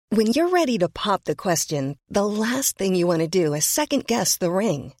When you're ready to pop the question, the last thing you want to do is second-guess the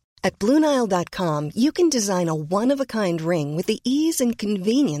ring. At BlueNile.com, you can design a one-of-a-kind ring with the ease and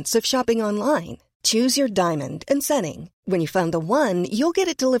convenience of shopping online. Choose your diamond and setting. When you find the one, you'll get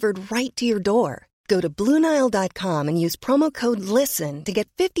it delivered right to your door. Go to BlueNile.com and use promo code LISTEN to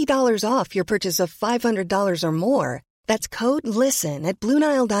get $50 off your purchase of $500 or more. That's code LISTEN at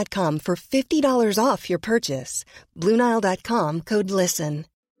BlueNile.com for $50 off your purchase. BlueNile.com, code LISTEN.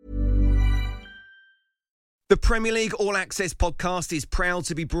 The Premier League All Access podcast is proud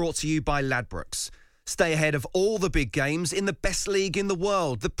to be brought to you by Ladbrokes. Stay ahead of all the big games in the best league in the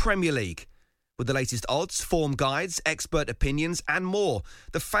world, the Premier League. With the latest odds, form guides, expert opinions and more,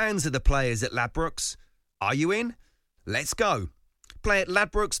 the fans are the players at Ladbrokes. Are you in? Let's go. Play at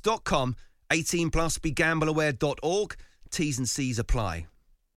ladbrokes.com, 18 plus, begambleaware.org. T's and C's apply.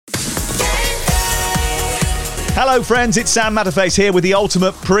 Hello friends, it's Sam Matterface here with the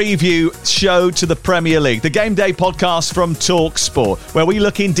ultimate preview show to the Premier League, the Game Day podcast from TalkSport, where we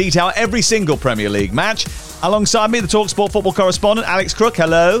look in detail at every single Premier League match. Alongside me, the TalkSport football correspondent, Alex Crook.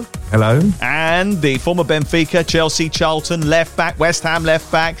 Hello. Hello. And the former Benfica, Chelsea, Charlton left back, West Ham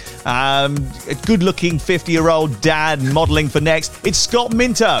left back, a good-looking 50-year-old dad modelling for next. It's Scott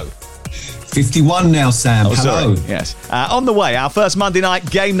Minto. 51 now, Sam. Hello. Sorry. Yes. On the way, our first Monday night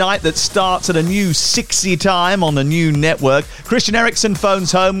game night that starts at a new 60 time on a new network. Christian Eriksen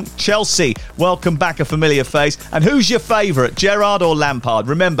phones home. Chelsea welcome back a familiar face. And who's your favourite, Gerrard or Lampard?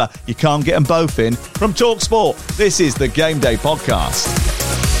 Remember, you can't get them both in. From TalkSport, this is the Game Day podcast.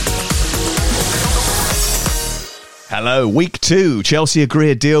 Hello, week 2. Chelsea agree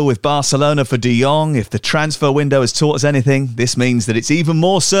a deal with Barcelona for De Jong. If the transfer window has taught us anything, this means that it's even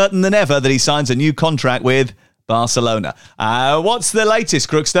more certain than ever that he signs a new contract with Barcelona. What's the latest,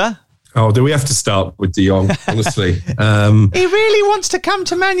 Crookster? Oh, do we have to start with De Jong, honestly? He really wants to come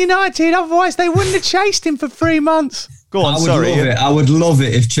to Man United, otherwise they wouldn't have chased him for 3 months. Go on, sorry. I would love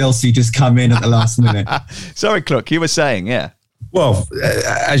it if Chelsea just come in at the last minute. Sorry, Crook, you were saying, yeah. Well,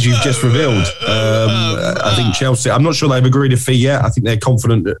 as you've just revealed, I think Chelsea, I'm not sure they've agreed a fee yet. I think they're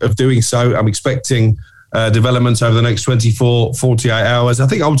confident of doing so. I'm expecting developments over the next 24, 48 hours. I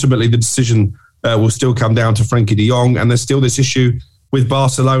think ultimately the decision will still come down to Frankie de Jong, and there's still this issue with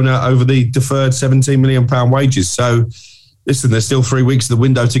Barcelona over the deferred £17 million wages. So, listen, there's still 3 weeks of the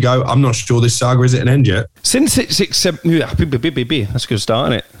window to go. I'm not sure this saga is at an end yet. Since it's that's a good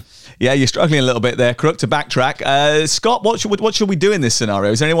start, isn't it? Yeah, you're struggling a little bit there, Crook, to backtrack. Scott, what should we do in this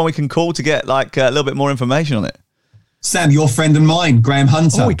scenario? Is there anyone we can call to get like a little bit more information on it? Sam, your friend and mine, Graham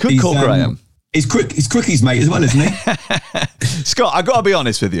Hunter. Oh, we could call Graham. He's Crookie's mate as well, isn't he? Scott, I've got to be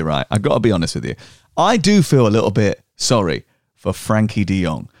honest with you, right? I do feel a little bit sorry for Frankie de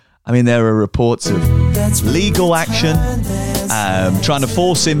Jong. I mean, there are reports of legal action, trying to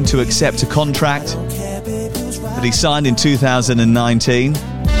force him to accept a contract that he signed in 2019.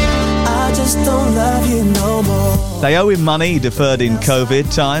 Just don't love you no more. They owe him money, he deferred in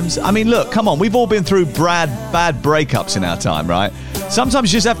COVID times. I mean, look, come on, we've all been through bad breakups in our time, right?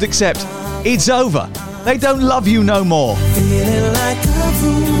 Sometimes you just have to accept it's over. They don't love you no more. Feeling like a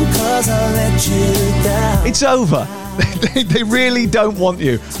fool 'cause I let you down. It's over. They really don't want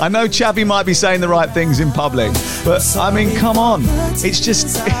you. I know Xavi might be saying the right things in public, but I mean, come on.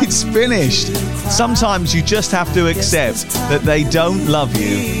 It's finished. Sometimes you just have to accept that they don't love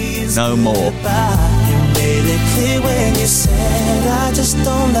you no more.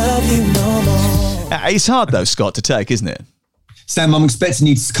 It's hard though, Scott, to take, isn't it? Sam, I'm expecting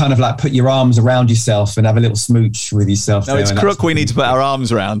you to kind of like put your arms around yourself and have a little smooch with yourself. No, it's Crook we need to put our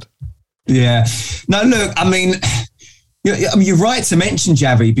arms around. Yeah. No, look, I mean, you're right to mention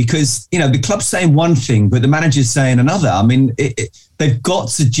Xavi because, you know, the club's saying one thing, but the manager's saying another. I mean, they've got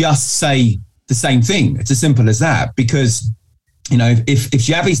to just say the same thing. It's as simple as that because, you know, if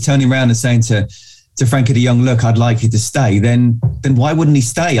Xavi's turning around and saying to Frankie de Jong, look, I'd like you to stay, then why wouldn't he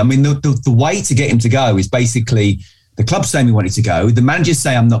stay? I mean, the way to get him to go is basically the club saying we want you to go. The managers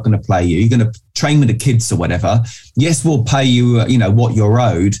say, I'm not going to play you. You're going to train with the kids or whatever. Yes, we'll pay you, you know, what you're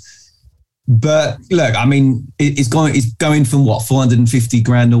owed. But look, I mean, it's going from what, 450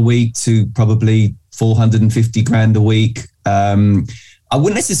 grand a week to probably 450 grand a week. I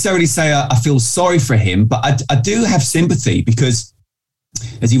wouldn't necessarily say I feel sorry for him, but I do have sympathy because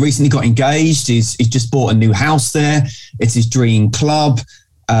as he recently got engaged, he's just bought a new house there. It's his dream club.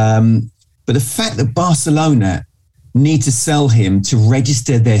 But the fact that Barcelona need to sell him to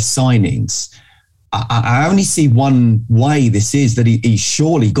register their signings, I only see one way this is, that he's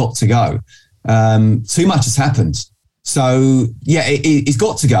surely got to go. Too much has happened. So, yeah, he's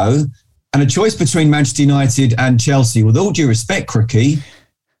got to go. And a choice between Manchester United and Chelsea, with all due respect, Crookie,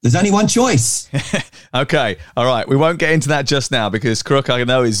 There's only one choice. Okay, all right. We won't get into that just now because Crook, I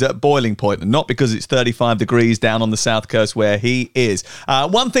know, is at boiling point, and not because it's 35 degrees down on the south coast where he is.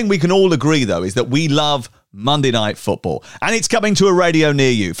 One thing we can all agree, though, is that we love Monday Night Football, and it's coming to a radio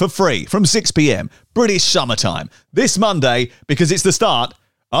near you for free from 6 p.m. British summertime this Monday because it's the start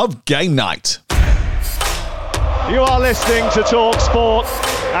of game night. You are listening to Talk Sport,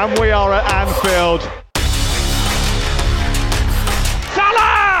 and we are at Anfield.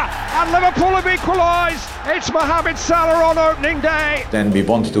 And Liverpool have equalised. It's Mohamed Salah on opening day. Then we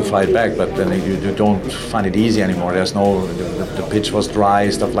wanted to fight back, but then you don't find it easy anymore. There's no, the pitch was dry,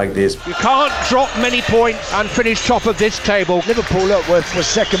 stuff like this. You can't drop many points and finish top of this table. Liverpool, look, was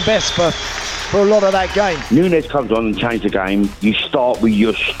second best for a lot of that game. Núñez comes on and changes the game. You start with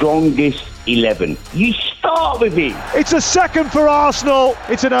your strongest 11. You start with it. It's a second for Arsenal.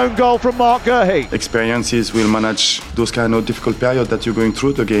 It's an own goal from Mark Guehi. Experiences will manage those kind of difficult periods that you're going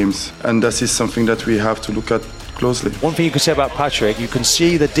through the games, and this is something that we have to look at closely. One thing you can say about Patrick, you can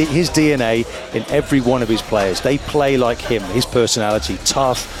see his DNA in every one of his players. They play like him. His personality,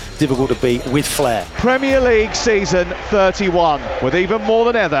 tough, difficult to beat, with flair. Premier League season 31, with even more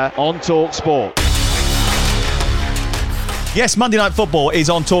than ever on Talk Sport. Yes, Monday Night Football is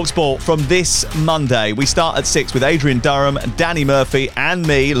on TalkSport from this Monday. We start at 6 with Adrian Durham, Danny Murphy and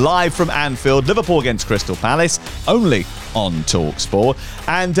me live from Anfield. Liverpool against Crystal Palace, only on TalkSport.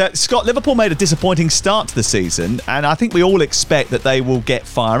 And Scott, Liverpool made a disappointing start to the season, and I think we all expect that they will get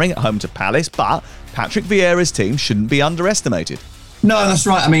firing at home to Palace, but Patrick Vieira's team shouldn't be underestimated. No, that's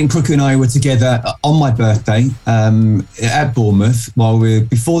right. I mean, Crook and I were together on my birthday at Bournemouth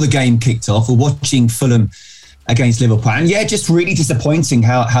before the game kicked off. We're watching Fulham against Liverpool. And yeah, just really disappointing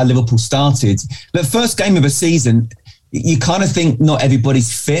how Liverpool started. The first game of a season, you kind of think not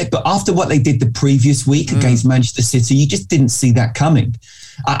everybody's fit, but after what they did the previous week against Manchester City, you just didn't see that coming.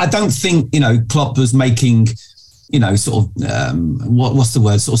 I don't think, Klopp was making, sort of, what's the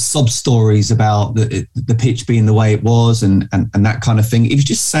word, sort of sob stories about the pitch being the way it was and that kind of thing. He was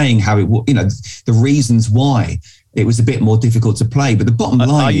just saying how it, the reasons why it was a bit more difficult to play. But the bottom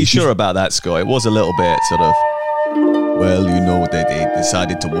line Are you sure about that, Scott? It was a little bit sort of, well, they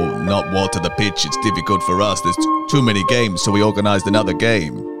decided to not water the pitch. It's difficult for us. There's too many games, so we organised another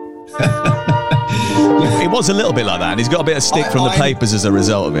game. It was a little bit like that, and he's got a bit of stick from the papers as a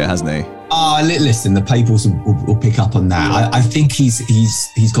result of it, hasn't he? Listen, the papers will pick up on that. I think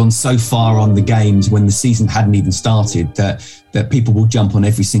he's gone so far on the games when the season hadn't even started that people will jump on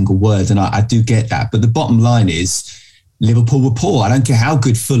every single word, and I do get that. But the bottom line is Liverpool were poor. I don't care how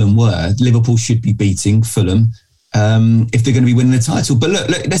good Fulham were. Liverpool should be beating Fulham if they're going to be winning the title. But look,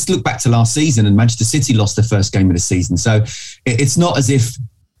 let's look back to last season, and Manchester City lost their first game of the season. So it's not as if,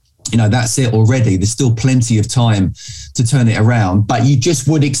 that's it already. There's still plenty of time to turn it around. But you just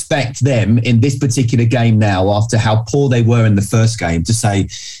would expect them in this particular game now, after how poor they were in the first game, to say,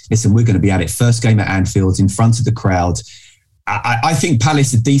 listen, we're going to be at it. First game at Anfield in front of the crowd. I think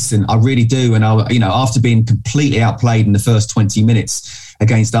Palace are decent. I really do. And, after being completely outplayed in the first 20 minutes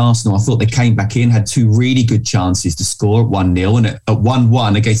against Arsenal, I thought they came back in, had two really good chances to score at 1-0. And at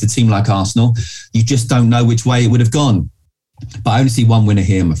 1-1 against a team like Arsenal, you just don't know which way it would have gone. But I only see one winner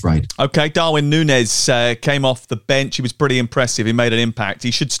here, I'm afraid. OK, Darwin Núñez came off the bench. He was pretty impressive. He made an impact.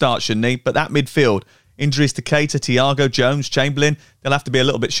 He should start, shouldn't he? But that midfield, injuries to Keita, Thiago, Jones, Chamberlain, they'll have to be a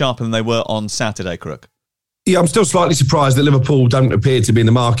little bit sharper than they were on Saturday, Crook. Yeah, I'm still slightly surprised that Liverpool don't appear to be in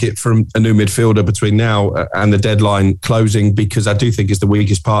the market for a new midfielder between now and the deadline closing, because I do think it's the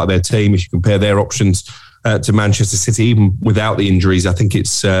weakest part of their team. If you compare their options to Manchester City, even without the injuries, I think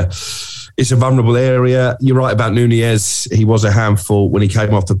it's a vulnerable area. You're right about Núñez. He was a handful when he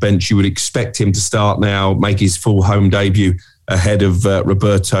came off the bench. You would expect him to start now, make his full home debut ahead of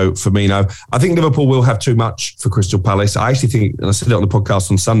Roberto Firmino. I think Liverpool will have too much for Crystal Palace. I actually think, and I said it on the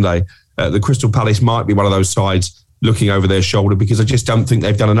podcast on Sunday, the Crystal Palace might be one of those sides looking over their shoulder, because I just don't think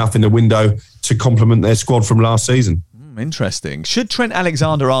they've done enough in the window to complement their squad from last season. Interesting. Should Trent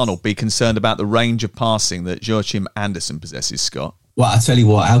Alexander-Arnold be concerned about the range of passing that Joachim Andersen possesses, Scott? Well, I tell you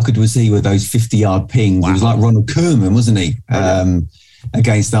what, how good was he with those 50-yard pings? Wow. He was like Ronald Koeman, wasn't he,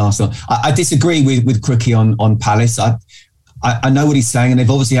 against Arsenal? I disagree with Crookie on Palace. I know what he's saying, and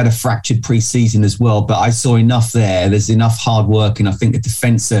they've obviously had a fractured pre-season as well, but I saw enough there. There's enough hard work, and I think the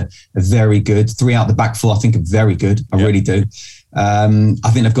defence are very good. 3 out the back 4, I think, are very good. I really do. I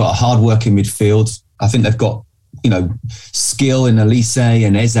think they've got a hard-working midfield. I think they've got, skill in Elise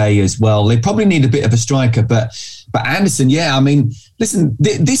and Eze as well. They probably need a bit of a striker, but Andersen, yeah, I mean, listen,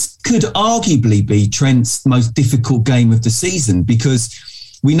 this could arguably be Trent's most difficult game of the season,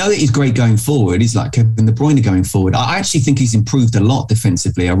 because we know that he's great going forward. He's like Kevin De Bruyne going forward. I actually think he's improved a lot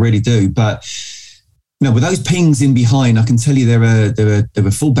defensively. I really do. But with those pings in behind, I can tell you they're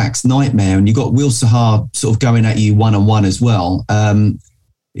a fullback's nightmare. And you've got Will Sahar sort of going at you one-on-one as well.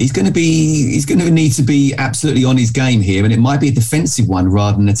 He's going to need to be absolutely on his game here, and it might be a defensive one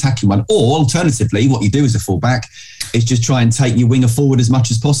rather than an attacking one. Or alternatively, what you do as a fullback is just try and take your winger forward as much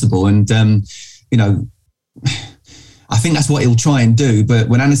as possible. And I think that's what he'll try and do. But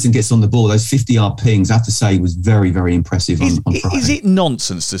when Anderson gets on the ball, those 50-yard pings, I have to say, was very, very impressive on Friday. Is it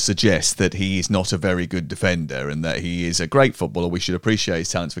nonsense to suggest that he is not a very good defender and that he is a great footballer? We should appreciate his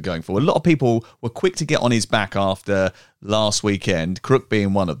talents for going forward. A lot of people were quick to get on his back after last weekend, Crook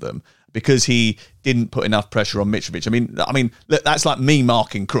being one of them, because he didn't put enough pressure on Mitrovic. I mean, look, that's like me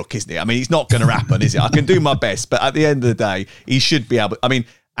marking Crook, isn't it? I mean, it's not going to happen, is it? I can do my best, but at the end of the day, he should be able... I mean...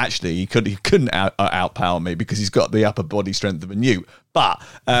 Actually, he couldn't outpower me because he's got the upper body strength of a newt. But,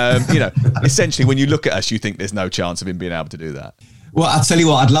 essentially, when you look at us, you think there's no chance of him being able to do that. Well, I'll tell you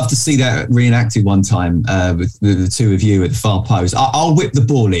what, I'd love to see that reenacted one time with the two of you at the far post. I'll whip the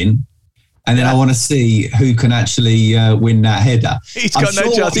ball in, and then I want to see who can actually win that header. He's got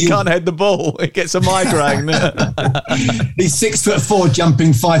no chance. He can't head the ball. He gets a migraine. He's 6'4", jumping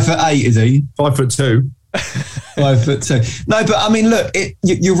 5'8", is he? 5'2". 5'2". No, but I mean, look,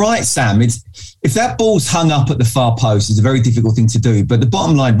 you're right, Sam. If that ball's hung up at the far post, it's a very difficult thing to do. But the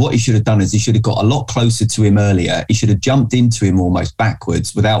bottom line, what he should have done is he should have got a lot closer to him earlier. He should have jumped into him almost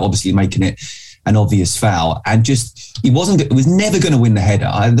backwards without obviously making it an obvious foul. And he was never going to win the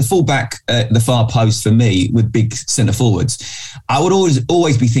header. The fullback at the far post for me with big centre forwards, I would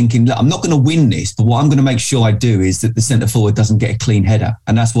always be thinking, look, I'm not going to win this, but what I'm going to make sure I do is that the centre forward doesn't get a clean header.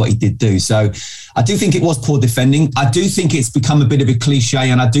 And that's what he did do. So I do think it was poor defending. I do think it's become a bit of a cliche,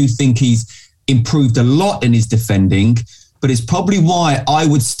 and I do think he's improved a lot in his defending, but it's probably why I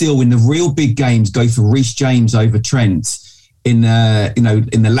would still, in the real big games, go for Reece James over Trent in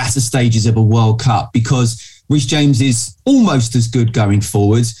the latter stages of a World Cup, because Reece James is almost as good going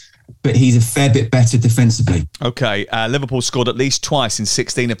forwards, but he's a fair bit better defensively. Okay, Liverpool scored at least twice in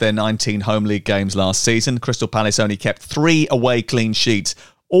 16 of their 19 home league games last season. Crystal Palace only kept 3 away clean sheets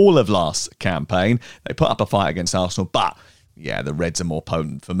all of last campaign. They put up a fight against Arsenal, but yeah, the Reds are more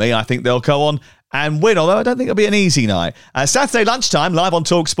potent for me. I think they'll go on and win, although I don't think it'll be an easy night. Saturday lunchtime, live on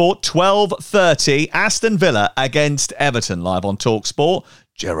TalkSport, 12:30, Aston Villa against Everton, live on TalkSport.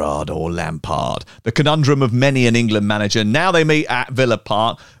 Gerrard or Lampard? The conundrum of many an England manager. Now they meet at Villa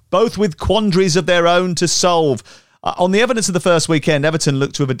Park, both with quandaries of their own to solve. On the evidence of the first weekend, Everton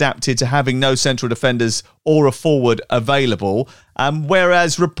looked to have adapted to having no central defenders or a forward available,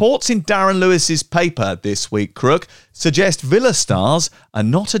 whereas reports in Darren Lewis's paper this week, Crook, suggest Villa stars are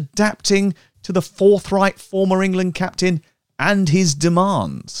not adapting to the forthright former England captain and his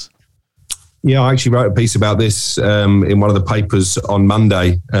demands. Yeah, I actually wrote a piece about this in one of the papers on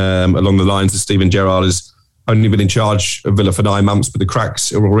Monday, along the lines that Steven Gerrard has only been in charge of Villa for 9 months, but the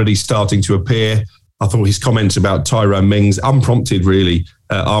cracks are already starting to appear. I thought his comments about Tyrone Mings, unprompted really,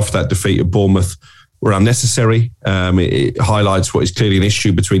 after that defeat at Bournemouth, were unnecessary. It highlights what is clearly an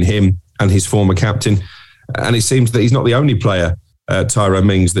issue between him and his former captain. And it seems that he's not the only player, Tyrone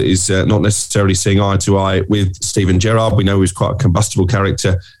Mings, that is not necessarily seeing eye to eye with Steven Gerrard. We know he's quite a combustible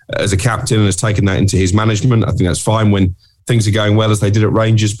character as a captain and has taken that into his management. I think that's fine when things are going well, as they did at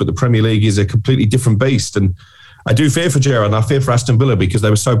Rangers, but the Premier League is a completely different beast. And I do fear for Gerrard, and I fear for Aston Villa, because they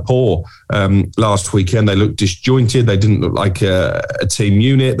were so poor last weekend. They looked disjointed. They didn't look like a team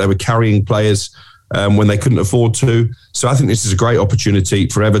unit. They were carrying players when they couldn't afford to. So I think this is a great opportunity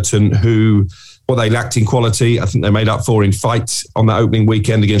for Everton, who, what they lacked in quality, I think they made up for in fight on that opening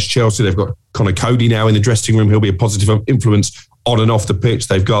weekend against Chelsea. They've got Conor Cody now in the dressing room. He'll be a positive influence on and off the pitch.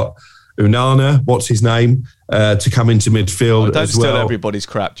 They've got Unana, what's his name, to come into midfield don't as well. Don't steal everybody's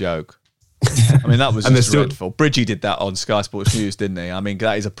crap joke. I mean, that was just dreadful. Bridgie did that on Sky Sports News, didn't he? I mean,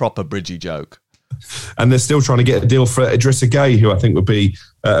 that is a proper Bridgie joke. And they're still trying to get a deal for Idrissa Gueye, who I think would be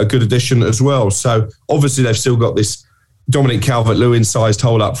a good addition as well. So obviously they've still got this Dominic Calvert-Lewin sized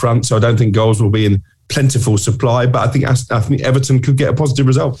hole up front, so I don't think goals will be in plentiful supply, but I think Everton could get a positive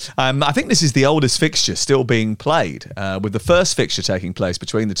result. I think this is the oldest fixture still being played, with the first fixture taking place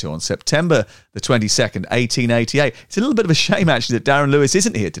between the two on September the 22nd, 1888. It's a little bit of a shame, actually, that Darren Lewis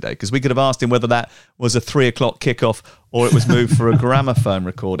isn't here today, because we could have asked him whether that was a 3 o'clock kickoff or it was moved for a gramophone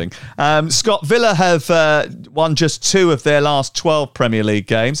recording. Scott, Villa have won just 2 of their last 12 Premier League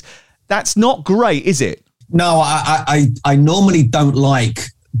games. That's not great, is it? No, I normally don't like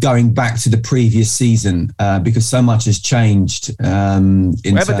going back to the previous season because so much has changed.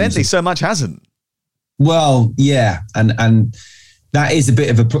 Evidently, so much hasn't. Well, yeah, and that is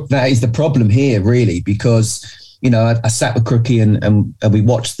the problem here, really, because, I sat with Crookie and we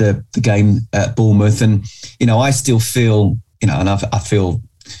watched the game at Bournemouth, and, I still feel, and I feel,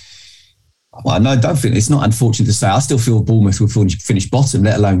 well, no, I don't think it's not unfortunate to say. I still feel Bournemouth will finish bottom,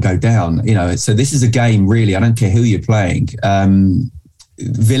 let alone go down. So this is a game, really. I don't care who you're playing.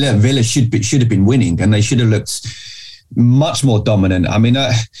 Villa should have been winning, and they should have looked much more dominant. I mean,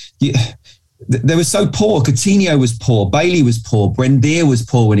 they were so poor. Coutinho was poor. Bailey was poor. Brendier was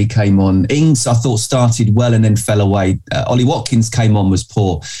poor when he came on. Ings, I thought, started well and then fell away. Ollie Watkins came on, was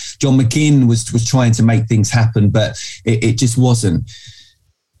poor. John McGinn was trying to make things happen, but it just wasn't.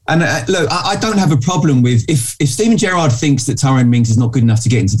 And look, I don't have a problem with if Steven Gerrard thinks that Tyrone Mings is not good enough to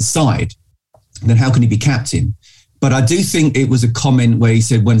get into the side, then how can he be captain? But I do think it was a comment where he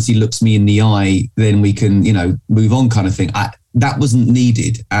said, once he looks me in the eye, then we can, move on, kind of thing. That wasn't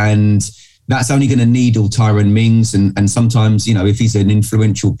needed. And that's only going to needle Tyrone Mings. And sometimes, if he's an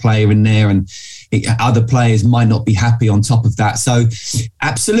influential player in there and other players might not be happy on top of that. So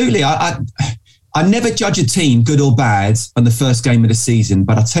absolutely, I never judge a team, good or bad, on the first game of the season.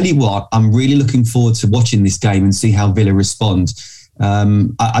 But I tell you what, I'm really looking forward to watching this game and see how Villa respond.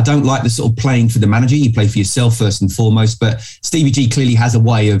 I don't like the sort of playing for the manager. You play for yourself first and foremost. But Stevie G clearly has a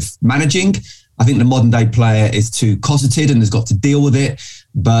way of managing. I think the modern day player is too cosseted and has got to deal with it.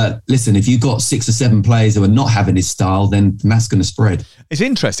 But listen, if you've got 6 or 7 players who are not having his style, then that's going to spread. It's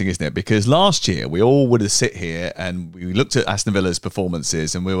interesting, isn't it? Because last year we all would have sit here and we looked at Aston Villa's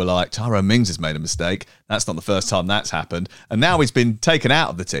performances and we were like, Tyrone Mings has made a mistake. That's not the first time that's happened. And now he's been taken out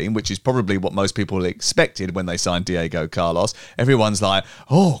of the team, which is probably what most people expected when they signed Diego Carlos. Everyone's like,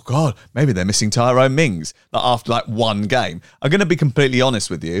 oh God, maybe they're missing Tyrone Mings after one game. I'm going to be completely honest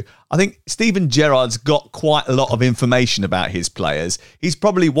with you. I think Steven Gerrard's got quite a lot of information about his players. He's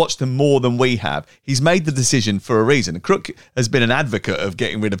probably watched them more than we have. He's made the decision for a reason. Crook has been an advocate of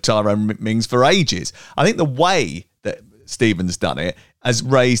getting rid of Tyrone Mings for ages. I think the way that Steven's done it has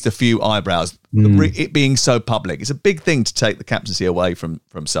raised a few eyebrows. It being so public, it's a big thing to take the captaincy away from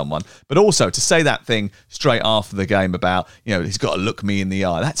someone, but also to say that thing straight after the game about he's got to look me in the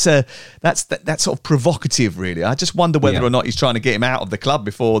eye. That's sort of provocative, really. I just wonder whether or not he's trying to get him out of the club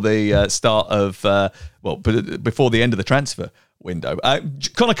before the start of before the end of the transfer window.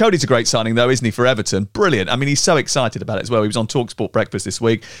 Conor Coady's a great signing, though, isn't he, for Everton? Brilliant. I mean, he's so excited about it as well. He was on TalkSport Breakfast this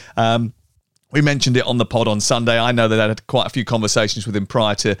week. We mentioned it on the pod on Sunday. I know that I had quite a few conversations with him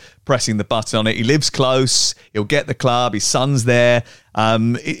prior to pressing the button on it. He lives close. He'll get the club. His son's there.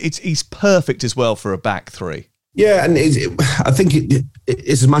 He's perfect as well for a back three. Yeah, and I think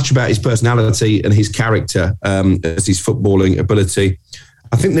it's as much about his personality and his character as his footballing ability.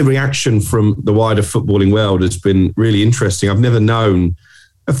 I think the reaction from the wider footballing world has been really interesting. I've never known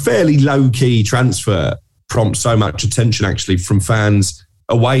a fairly low-key transfer prompt so much attention, actually, from fans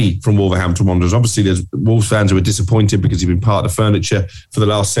away from Wolverhampton Wanderers. Obviously, there's Wolves fans who are disappointed because he's been part of the furniture for the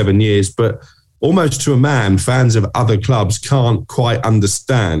last 7 years. But almost to a man, fans of other clubs can't quite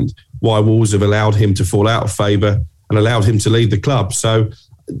understand why Wolves have allowed him to fall out of favour and allowed him to leave the club. So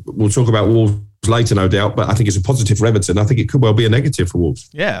we'll talk about Wolves later, no doubt, but I think it's a positive for Everton. I think it could well be a negative for Wolves.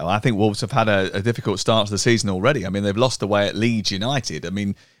 Yeah, I think Wolves have had a difficult start to the season already. I mean, they've lost away at Leeds United. I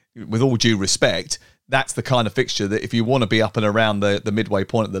mean, with all due respect, that's the kind of fixture that if you want to be up and around the midway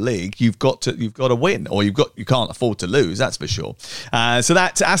point of the league, you've got to win, or you can't afford to lose. That's for sure. So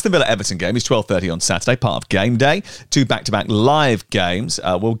that Aston Villa Everton game is 12:30 on Saturday, part of Game Day. 2 back-to-back live games.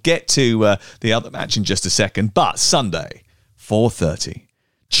 We'll get to the other match in just a second, but Sunday 4:30,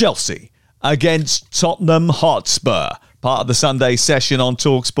 Chelsea against Tottenham Hotspur. Part of the Sunday session on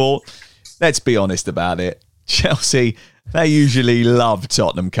TalkSport. Let's be honest about it. Chelsea, they usually love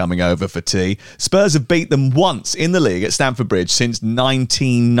Tottenham coming over for tea. Spurs have beat them once in the league at Stamford Bridge since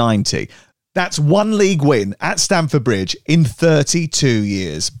 1990. That's one league win at Stamford Bridge in 32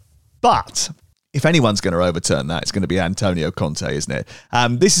 years. But if anyone's going to overturn that, it's going to be Antonio Conte, isn't it?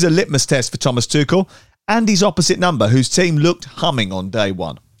 This is a litmus test for Thomas Tuchel and his opposite number, whose team looked humming on day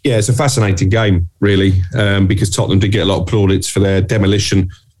one. Yeah, it's a fascinating game, really, because Tottenham did get a lot of plaudits for their demolition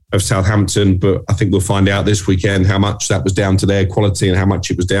of Southampton, but I think we'll find out this weekend how much that was down to their quality and how much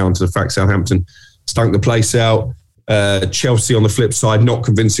it was down to the fact Southampton stunk the place out. Chelsea, on the flip side, not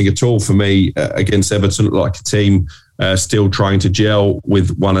convincing at all for me against Everton, looked like a team still trying to gel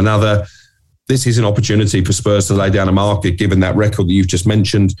with one another. This is an opportunity for Spurs to lay down a marker, given that record that you've just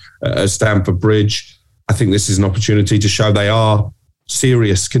mentioned at Stamford Bridge. I think this is an opportunity to show they are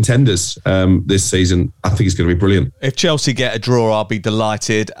serious contenders this season. I think it's going to be brilliant. If Chelsea get a draw, I'll be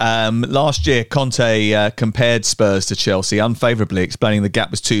delighted. Last year, Conte compared Spurs to Chelsea unfavourably, explaining the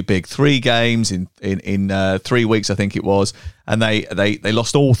gap was too big. 3 games in 3 weeks, I think it was, and they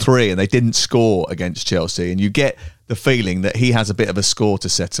lost all 3 and they didn't score against Chelsea. And you get the feeling that he has a bit of a score to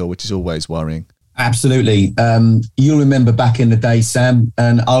settle, which is always worrying. Absolutely. You'll remember back in the day, Sam,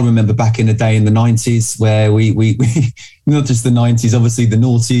 and I'll remember back in the day in the 90s where we not just the 90s, obviously the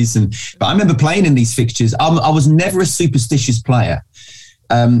noughties. But I remember playing in these fixtures. I was never a superstitious player,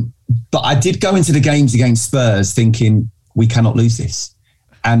 but I did go into the games against Spurs thinking we cannot lose this.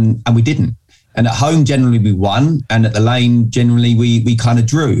 And we didn't. And at home, generally, we won. And at the Lane, generally, we kind of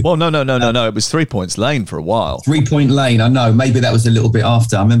drew. Well, no. It was 3 points Lane for a while. 3 Point Lane, I know. Maybe that was a little bit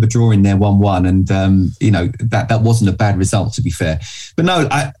after. I remember drawing there 1-1. And, that wasn't a bad result, to be fair. But no,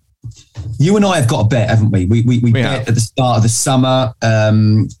 you and I have got a bet, haven't we? We bet at the start of the summer.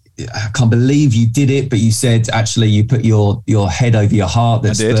 I can't believe you did it, but you said, actually, you put your head over your heart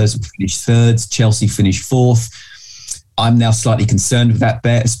that Spurs would finish 3rd, Chelsea finished 4th. I'm now slightly concerned with that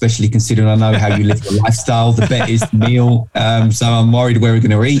bet, especially considering I know how you live your lifestyle. The bet is the meal, so I'm worried where we're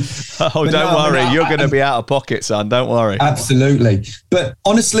going to eat. Oh, but don't worry. You're going to be out of pocket, son. Don't worry. Absolutely. But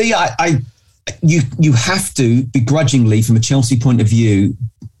honestly, you have to, begrudgingly, from a Chelsea point of view,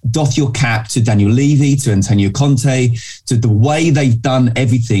 doff your cap to Daniel Levy, to Antonio Conte, to the way they've done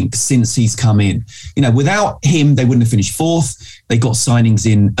everything since he's come in. Without him, they wouldn't have finished 4th. They got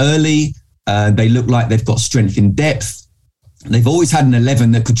signings in early. They look like they've got strength in depth. They've always had an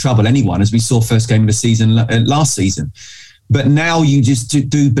 11 that could trouble anyone, as we saw first game of the season last season. But now you just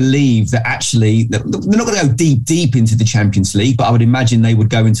do believe that actually they're not going to go deep into the Champions League, but I would imagine they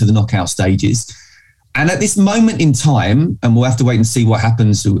would go into the knockout stages. And at this moment in time, and we'll have to wait and see what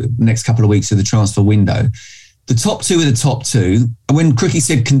happens the next couple of weeks of the transfer window, the top 2 are the top 2. And when Cricky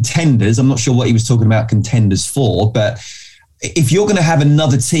said contenders, I'm not sure what he was talking about contenders for, but if you're going to have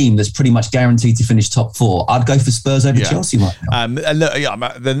another team that's pretty much guaranteed to finish top 4, I'd go for Spurs over Chelsea right now.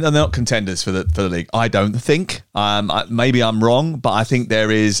 They're not contenders for the league, I don't think. Maybe I'm wrong, but I think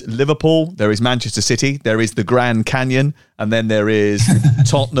there is Liverpool, there is Manchester City, there is the Grand Canyon, and then there is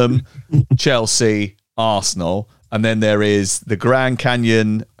Tottenham, Chelsea, Arsenal, and then there is the Grand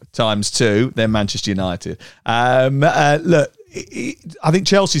Canyon times 2, then Manchester United. Look, I think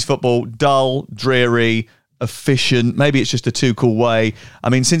Chelsea's football, dull, dreary, efficient. Maybe it's just a too cool way. I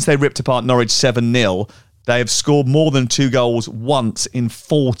mean, since they ripped apart Norwich 7-0, they have scored more than 2 goals once in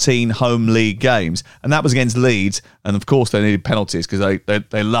 14 home league games. And that was against Leeds. And of course, they needed penalties because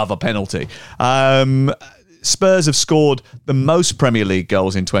they love a penalty. Spurs have scored the most Premier League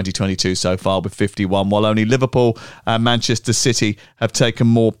goals in 2022 so far with 51, while only Liverpool and Manchester City have taken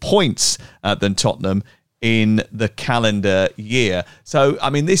more points than Tottenham in the calendar year. So,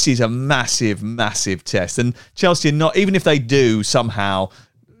 I mean, this is a massive, massive test. And Chelsea are not, even if they do somehow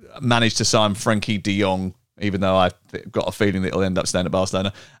manage to sign Frankie de Jong, even though I've got a feeling that he'll end up staying at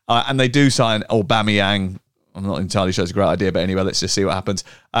Barcelona, and they do sign Aubameyang, I'm not entirely sure it's a great idea, but anyway, let's just see what happens.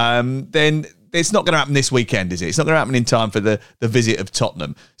 Then it's not going to happen this weekend, is it? It's not going to happen in time for the visit of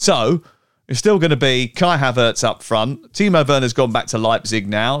Tottenham. So, it's still going to be Kai Havertz up front. Timo Werner's gone back to Leipzig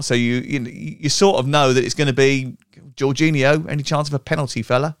now, so you sort of know that it's going to be Jorginho. Any chance of a penalty,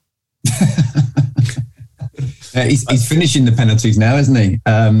 fella? He's finishing the penalties now, isn't he?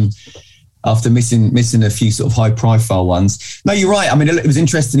 After missing a few sort of high-profile ones. No, you're right. I mean, it was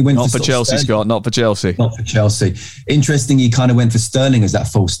interesting. He went not for Chelsea, Scott. Not for Chelsea. Not for Chelsea. Interesting. He kind of went for Sterling as that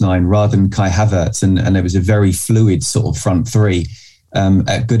false 9 rather than Kai Havertz, and there was a very fluid sort of front 3.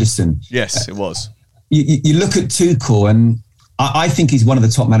 At Goodison. Yes, it was. You look at Tuchel, and I think he's one of the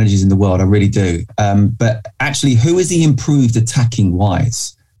top managers in the world. I really do. But actually, who has he improved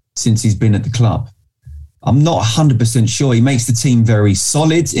attacking-wise since he's been at the club? I'm not 100% sure. He makes the team very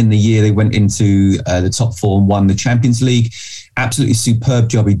solid. In the year they went into the top 4 and won the Champions League. Absolutely superb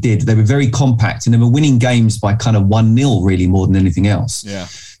job he did. They were very compact, and they were winning games by kind of 1-0, really, more than anything else. Yeah.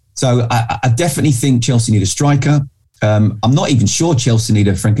 So I definitely think Chelsea need a striker. I'm not even sure Chelsea need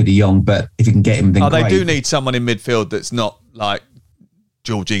a Frankie de Jong, but if you can get him, then great. They do need someone in midfield that's not like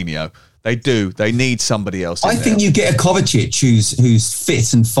Jorginho. They do. They need somebody else. I think you get a Kovacic who's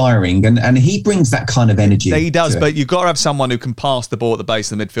fit and firing, and he brings that kind of energy. He does, but you've got to have someone who can pass the ball at the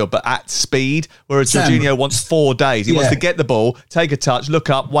base of the midfield, but at speed, whereas Jorginho wants 4 days. He wants to get the ball, take a touch, look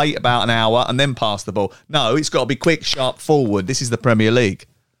up, wait about an hour, and then pass the ball. No, it's got to be quick, sharp, forward. This is the Premier League.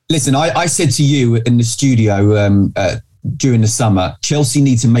 Listen, I said to you in the studio during the summer, Chelsea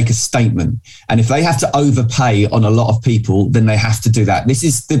need to make a statement. And if they have to overpay on a lot of people, then they have to do that. This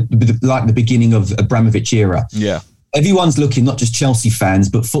is like the beginning of Abramovich era. Yeah. everyone's looking, not just Chelsea fans,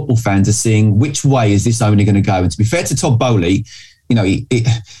 but football fans are seeing which way is this only going to go. And to be fair to Todd Bowley, you know,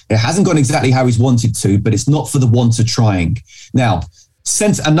 it hasn't gone exactly how he's wanted to, but it's not for the want of trying. Now,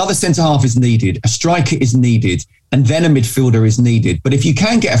 another centre-half is needed, a striker is needed, and then a midfielder is needed. But if you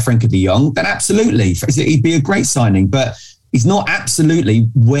can get a Frenkie de Jong, then absolutely, he'd be a great signing. But he's not absolutely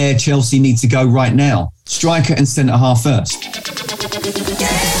where Chelsea need to go right now. Striker and centre-half first.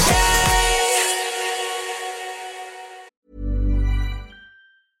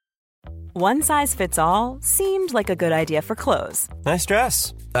 One size fits all seemed like a good idea for clothes. Nice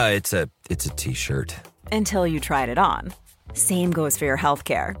dress. It's a t-shirt. Until you tried it on. Same goes for your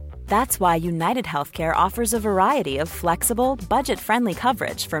healthcare. That's why United Healthcare offers a variety of flexible, budget-friendly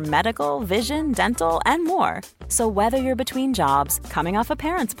coverage for medical, vision, dental, and more. So whether you're between jobs, coming off a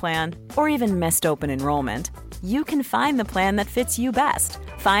parent's plan, or even missed open enrollment, you can find the plan that fits you best.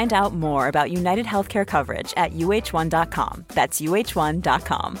 Find out more about United Healthcare coverage at uh1.com. That's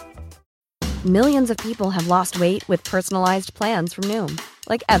uh1.com. Millions of people have lost weight with personalized plans from Noom.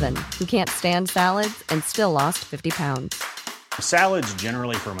 Like Evan, who can't stand salads and still lost 50 pounds. Salads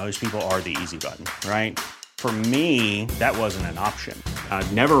generally for most people are the easy button, right? For me, that wasn't an option. I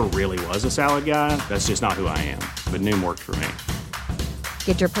never really was a salad guy. That's just not who I am. But Noom worked for me.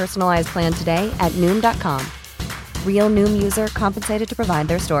 Get your personalized plan today at Noom.com. Real Noom user compensated to provide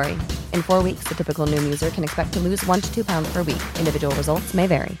their story. In 4 weeks, the typical Noom user can expect to lose 1 to 2 pounds per week. Individual results may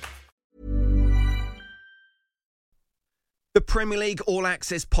vary. The Premier League All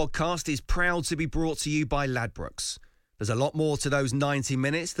Access podcast is proud to be brought to you by Ladbrokes. There's a lot more to those 90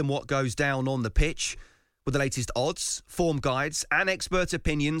 minutes than what goes down on the pitch. With the latest odds, form guides and expert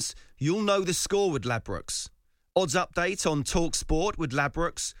opinions, you'll know the score with Ladbrokes. Odds update on TalkSport with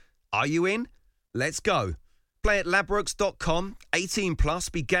Ladbrokes. Are you in? Let's go. Play at ladbrokes.com, 18 plus,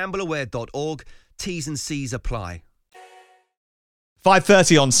 begambleaware.org. T's and C's apply.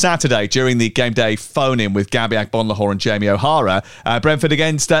 5:30 on Saturday during the game day phone-in with Gabby Agbonlahor and Jamie O'Hara. Brentford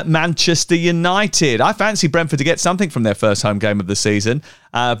against Manchester United. I fancy Brentford to get something from their first home game of the season.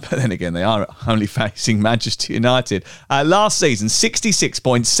 But then again, they are only facing Manchester United. Last season,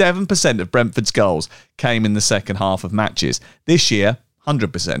 66.7% of Brentford's goals came in the second half of matches. This year,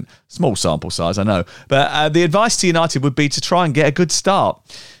 100%. Small sample size, I know. But the advice to United would be to try and get a good start.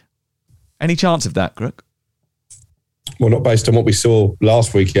 Any chance of that, Crook? Well, not based on what we saw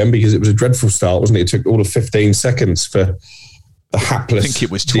last weekend, because it was a dreadful start, wasn't it? It took all of 15 seconds for the hapless I think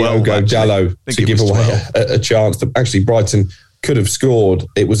it was 12, Diogo Dalot to give away a chance that actually Brighton could have scored.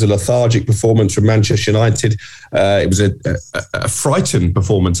 It was a lethargic performance from Manchester United. It was a frightened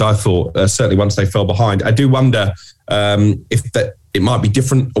performance, I thought, certainly once they fell behind. I do wonder if it might be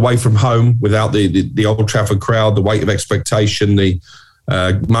different away from home without the Old Trafford crowd, the weight of expectation, the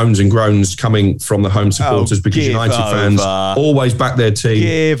moans and groans coming from the home supporters, because United fans always back their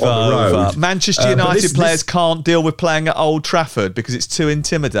team on the road. Manchester United players can't deal with playing at Old Trafford because it's too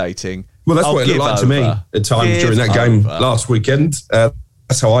intimidating. Well, that's what it looked like to me at times during that game last weekend.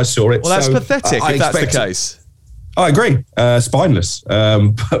 That's how I saw it. Well, that's pathetic if that's the case. I agree. Spineless.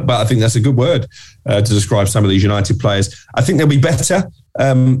 But I think that's a good word to describe some of these United players. I think they'll be better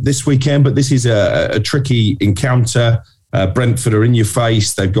this weekend, but this is a tricky encounter. Brentford are in your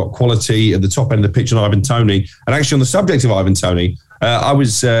face. They've got quality at the top end of the pitch on Ivan Toney. And actually, on the subject of Ivan Toney, I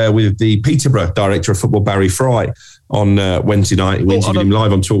was with the Peterborough director of football, Barry Fry, on Wednesday night. We interviewed him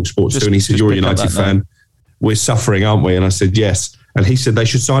live on TalkSport too, and he said, "You're a United fan. We're suffering, aren't we?" And I said, "Yes." And he said they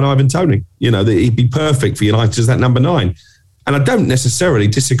should sign Ivan Toney. You know, that he'd be perfect for United as that number 9. And I don't necessarily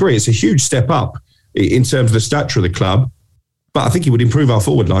disagree. It's a huge step up in terms of the stature of the club. But I think he would improve our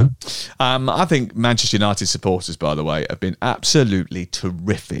forward line. I think Manchester United supporters, by the way, have been absolutely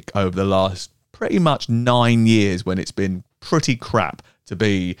terrific over the last pretty much 9 years when it's been pretty crap to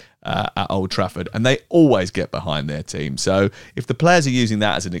be at Old Trafford, and they always get behind their team. So if the players are using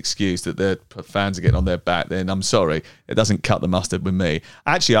that as an excuse that their fans are getting on their back, then I'm sorry, it doesn't cut the mustard with me.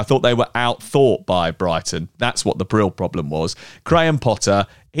 Actually, I thought they were outthought by Brighton. That's what the real problem was. Graham Potter,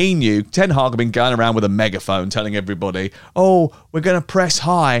 he knew. Ten Hag had been going around with a megaphone telling everybody, "Oh, we're going to press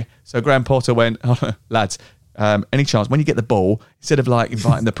high." So Graham Potter went, "Oh, lads, any chance when you get the ball, instead of like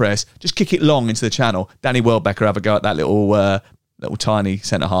inviting the press, just kick it long into the channel. Danny Welbeck have a go at that little tiny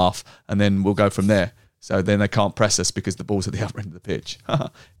centre half, and then we'll go from there. So then they can't press us because the ball's at the other end of the pitch."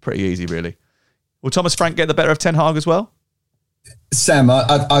 Pretty easy, really. Will Thomas Frank get the better of Ten Hag as well? Sam,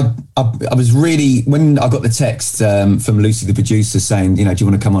 I was really, when I got the text from Lucy, the producer, saying, do you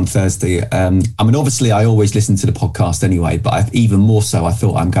want to come on Thursday? Obviously, I always listen to the podcast anyway, but even more so, I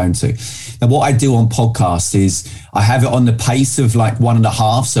thought I'm going to. Now, what I do on podcasts is I have it on the pace of like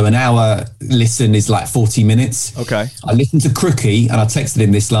 1.5. So an hour listen is like 40 minutes. Okay. I listened to Crookie, and I texted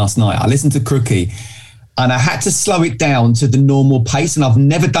him this last night. I listened to Crookie, and I had to slow it down to the normal pace, and I've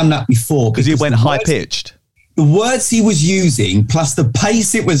never done that before. Because he went high-pitched. The words he was using, plus the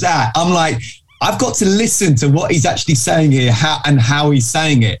pace it was at, I'm like, I've got to listen to what he's actually saying here, how he's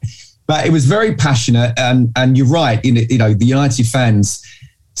saying it. But it was very passionate, and you're right. The United fans,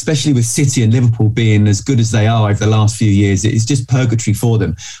 especially with City and Liverpool being as good as they are over the last few years, it's just purgatory for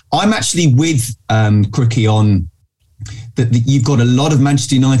them. I'm actually with Crookie on that. You've got a lot of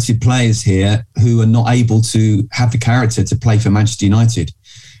Manchester United players here who are not able to have the character to play for Manchester United.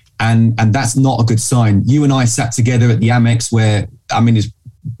 And that's not a good sign. You and I sat together at the Amex where, it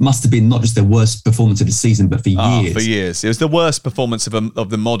must have been not just their worst performance of the season, but for years. For years. It was the worst performance of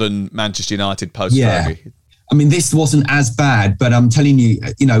the modern Manchester United post-Fergie. This wasn't as bad, but I'm telling you,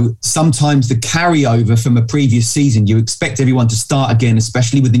 sometimes the carryover from a previous season, you expect everyone to start again,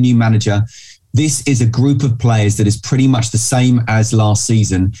 especially with the new manager. This is a group of players that is pretty much the same as last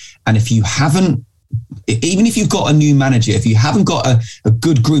season. And even if you've got a new manager, if you haven't got a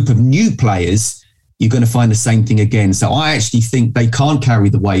good group of new players, you're going to find the same thing again. So I actually think they can't carry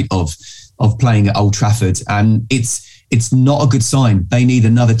the weight of playing at Old Trafford, and it's not a good sign. They need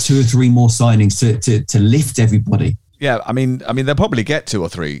another 2 or 3 more signings to lift everybody. Yeah, I mean, they'll probably get 2 or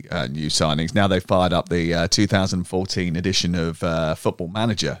 3 new signings. Now they've fired up the 2014 edition of Football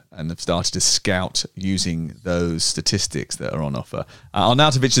Manager and have started to scout using those statistics that are on offer.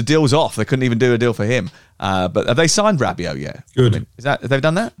 Arnautovic, the deal's off. They couldn't even do a deal for him. But have they signed Rabiot yet? Good. Have they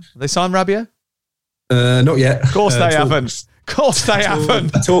done that? Have they signed Rabiot? Not yet. Of course they haven't. Of course they haven't.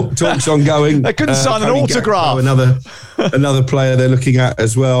 Talks ongoing. They couldn't sign an autograph. Another player they're looking at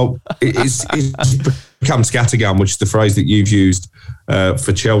as well. It's become scattergun, which is the phrase that you've used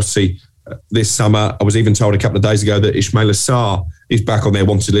for Chelsea this summer. I was even told a couple of days ago that Ismaila Sarr is back on their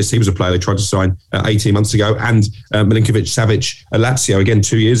wanted list. He was a player they tried to sign 18 months ago. And Milinkovic-Savic at Lazio, again,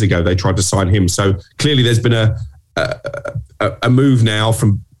 2 years ago, they tried to sign him. So clearly there's been a move now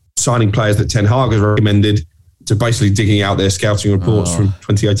from signing players that Ten Hag has recommended to basically digging out their scouting reports from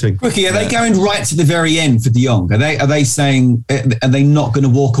 2018. Rookie, are they going right to the very end for De Jong? Are they saying, are they not going to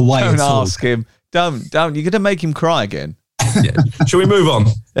walk away Don't at all? ask him. Don't. You're going to make him cry again. Yeah. Shall we move on?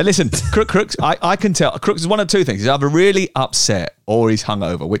 Listen, Crooks, I can tell. Crooks is one of 2 things. He's either really upset or he's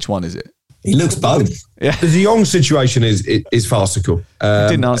hungover. Which one is it? He looks both. Yeah. The De Jong situation is farcical.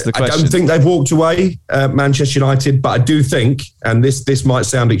 Didn't answer the question. I don't think they've walked away, Manchester United, but I do think, and this might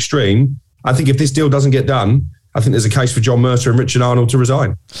sound extreme, I think if this deal doesn't get done, I think there's a case for John Murtough and Richard Arnold to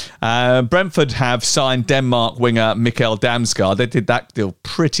resign. Brentford have signed Denmark winger Mikkel Damsgaard. They did that deal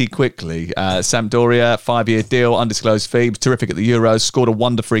pretty quickly. Sampdoria, 5-year deal, undisclosed fee, terrific at the Euros, scored a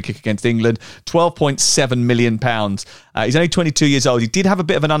wonder free kick against England, £12.7 million. He's only 22 years old. He did have a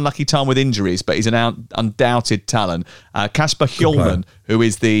bit of an unlucky time with injuries, but he's an undoubted talent. Kasper Hjulmand, who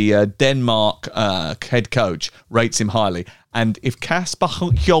is the Denmark head coach, rates him highly. And if Kasper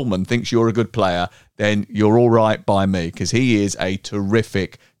Hjulmand thinks you're a good player, then you're all right by me, because he is a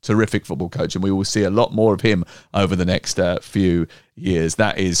terrific football coach, and we will see a lot more of him over the next few years.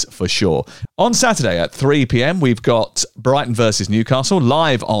 That is for sure. On Saturday at 3 p.m, we've got Brighton versus Newcastle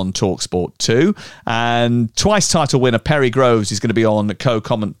live on TalkSport 2, and twice title winner Perry Groves is going to be on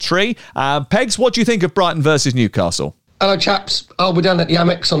co-commentary. Pegs, what do you think of Brighton versus Newcastle? Hello, chaps. I'll be down at the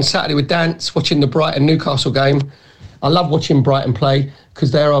Amex on Saturday with Dance, watching the Brighton-Newcastle game. I love watching Brighton play because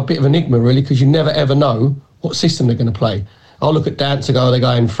they're a bit of an enigma, really, because you never, ever know what system they're going to play. I'll look at Dance and go, they're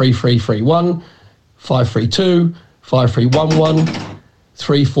going 3-3-3-1, 5-3-2, 5-3-1-1,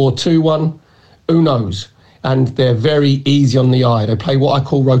 3-4-2-1. Who knows? And they're very easy on the eye. They play what I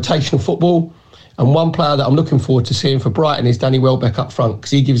call rotational football. And one player that I'm looking forward to seeing for Brighton is Danny Welbeck up front, because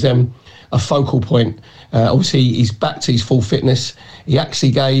he gives them a focal point. Obviously, he's back to his full fitness. He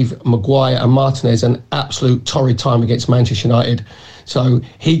actually gave Maguire and Martinez an absolute torrid time against Manchester United. So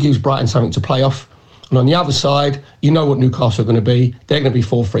he gives Brighton something to play off. And on the other side, you know what Newcastle are going to be. They're going to be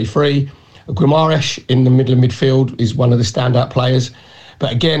 4-3-3. Guimaraes in the middle of midfield is one of the standout players.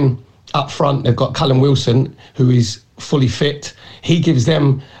 But again, up front, they've got Callum Wilson, who is fully fit. He gives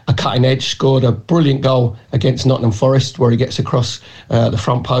them a cutting edge, scored a brilliant goal against Nottingham Forest where he gets across the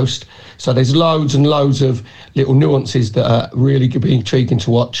front post. So there's loads and loads of little nuances that are really going to be intriguing to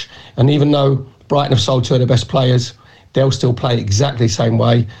watch. And even though Brighton have sold 2 of their best players, they'll still play exactly the same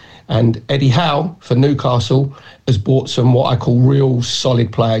way. And Eddie Howe for Newcastle has bought some what I call real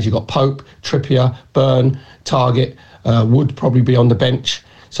solid players. You've got Pope, Trippier, Byrne, Targett, Wood probably be on the bench.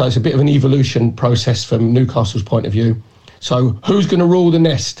 So it's a bit of an evolution process from Newcastle's point of view. So who's going to rule the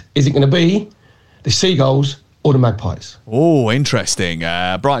nest? Is it going to be the Seagulls or the Magpies? Oh, interesting.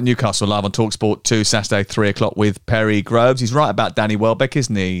 Brighton Newcastle live on TalkSport 2, Saturday, 3 o'clock with Perry Groves. He's right about Danny Welbeck,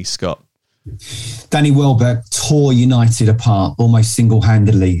 isn't he, Scott? Danny Welbeck tore United apart almost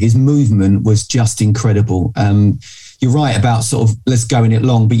single-handedly. His movement was just incredible. You're right about sort of let's go in it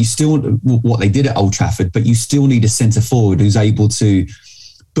long, but you still, what they did at Old Trafford, but you still need a centre-forward who's able to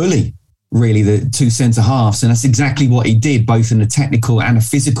bully, really, the two centre-halves. And that's exactly what he did, both in a technical and a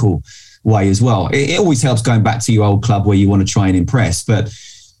physical way as well. It always helps going back to your old club where you want to try and impress. But,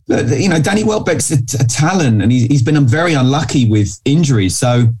 you know, Danny Welbeck's a talent, and he's been very unlucky with injuries.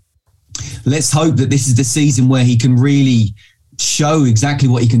 So let's hope that this is the season where he can really show exactly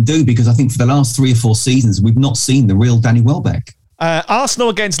what he can do, because I think for the last 3 or 4 seasons, we've not seen the real Danny Welbeck. Arsenal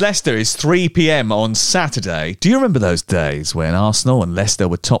against Leicester is 3 p.m. on Saturday. Do you remember those days when Arsenal and Leicester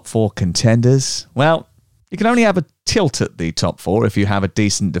were top 4 contenders? Well, you can only have a tilt at the top 4 if you have a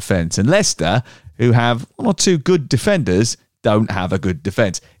decent defence. And Leicester, who have 1 or 2 good defenders, don't have a good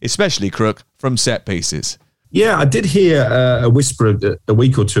defence, especially Crook from set pieces. Yeah, I did hear a whisper a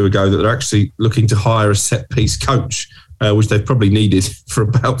week or 2 ago that they're actually looking to hire a set-piece coach, which they've probably needed for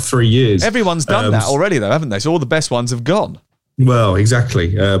about 3 years. Everyone's done that already, though, haven't they? So all the best ones have gone. Well,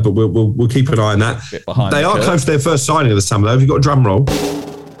 exactly. But we'll keep an eye on that. They are close to their first signing of the summer, though. Have you got a drum roll?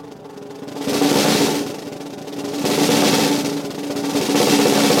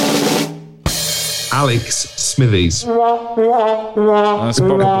 Alex Smithies. That's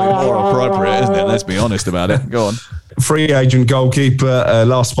probably more appropriate, isn't it? Let's be honest about it. Go on. Free agent goalkeeper,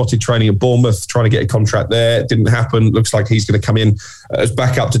 last spotted training at Bournemouth, trying to get a contract there. Didn't happen. Looks like he's going to come in as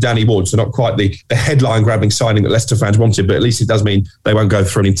backup to Danny Ward. So not quite the headline-grabbing signing that Leicester fans wanted, but at least it does mean they won't go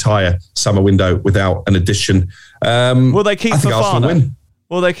through an entire summer window without an addition. Will they keep Fofana?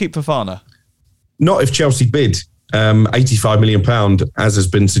 Will they keep Fofana? Not if Chelsea bid £85 million, as has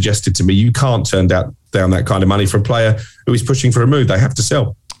been suggested to me. You can't turn down that kind of money for a player who is pushing for a move. They have to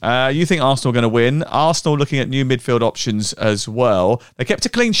sell. You think Arsenal are going to win? Arsenal looking at new midfield options as well. They kept a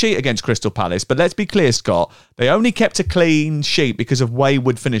clean sheet against Crystal Palace, but let's be clear, Scott, they only kept a clean sheet because of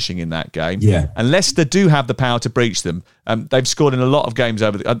wayward finishing in that game. Yeah. And Leicester do have the power to breach them. They've scored in a lot of games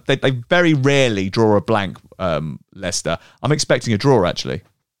over. They very rarely draw a blank, Leicester. I'm expecting a draw, actually.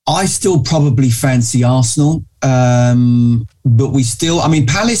 I still probably fancy Arsenal, but we still, I mean,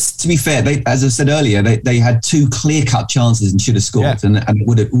 Palace, to be fair, as I said earlier, they had 2 clear-cut chances and should have scored, and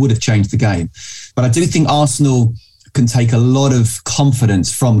it would have changed the game. But I do think Arsenal can take a lot of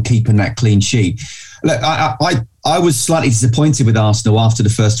confidence from keeping that clean sheet. Look, I was slightly disappointed with Arsenal after the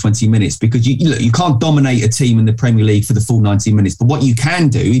first 20 minutes because you can't dominate a team in the Premier League for the full 90 minutes. But what you can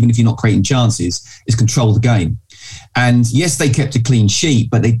do, even if you're not creating chances, is control the game. And yes, they kept a clean sheet,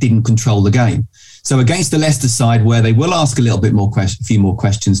 but they didn't control the game. So against the Leicester side, where they will ask a few more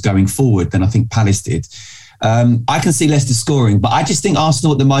questions going forward than I think Palace did, I can see Leicester scoring. But I just think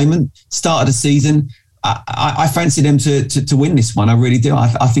Arsenal at the moment, start of the season, I fancy them to win this one. I really do.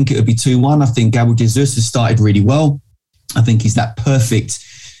 I think it would be 2-1. I think Gabriel Jesus has started really well. I think he's that perfect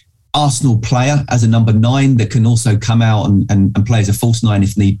Arsenal player as a number 9 that can also come out and play as a false 9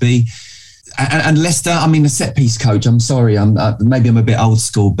 if need be. And Leicester, I mean, a set-piece coach, I'm sorry, maybe I'm a bit old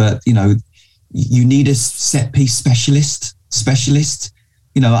school, but, you know, you need a set-piece specialist.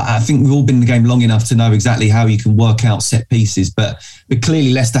 You know, I think we've all been in the game long enough to know exactly how you can work out set pieces, but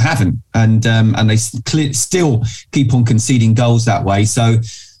clearly Leicester haven't, and they still keep on conceding goals that way. So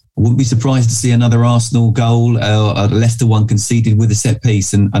I wouldn't be surprised to see another Arsenal goal, a Leicester one conceded with a set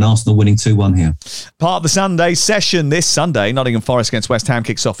piece, and Arsenal winning 2-1 here. Part of the Sunday session this Sunday, Nottingham Forest against West Ham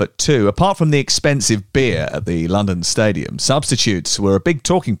kicks off at 2. Apart from the expensive beer at the London Stadium, substitutes were a big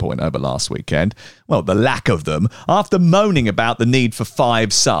talking point over last weekend. Well, the lack of them. After moaning about the need for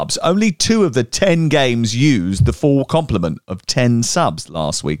 5 subs, only 2 of the 10 games used the full complement of 10 subs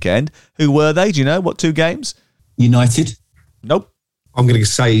last weekend. Who were they? Do you know what 2 games? United? Nope. I'm going to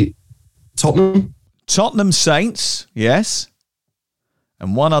say Tottenham. Tottenham Saints, yes.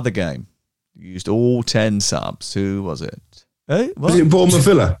 And one other game. Used all 10 subs. Who was it? Was it Bournemouth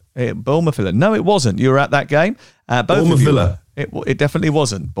Villa? Bournemouth Villa. No, it wasn't. You were at that game. Bournemouth Villa. It definitely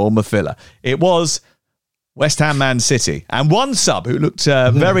wasn't Bournemouth Villa. It was West Ham Man City. And one sub who looked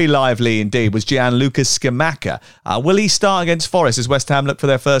very lively indeed was Gianluca Scamacca. Will he start against Forest as West Ham look for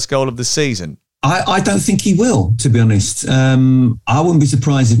their first goal of the season? I don't think he will, to be honest. I wouldn't be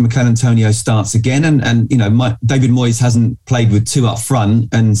surprised if Mikel Antonio starts again. And David Moyes hasn't played with 2 up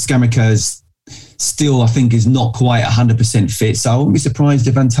front, and Scamacca is still, I think, is not quite 100% fit. So I wouldn't be surprised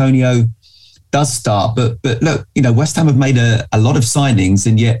if Antonio does start. But look, West Ham have made a lot of signings,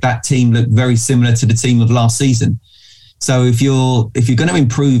 and yet that team looked very similar to the team of last season. So if you're going to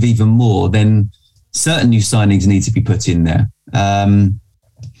improve even more, then certain new signings need to be put in there.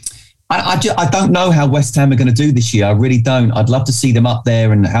 I don't know how West Ham are going to do this year. I really don't. I'd love to see them up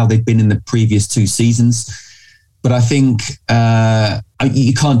there and how they've been in the previous 2 seasons. But I think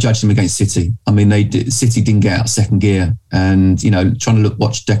you can't judge them against City. I mean, City didn't get out of second gear, and trying to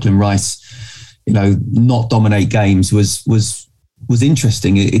watch Declan Rice, not dominate games was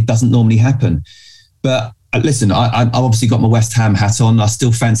interesting. It doesn't normally happen. But listen, I've obviously got my West Ham hat on. I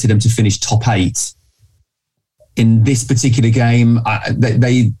still fancy them to finish top 8. In this particular game,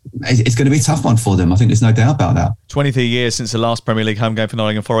 it's going to be a tough one for them. I think there's no doubt about that. 23 years since the last Premier League home game for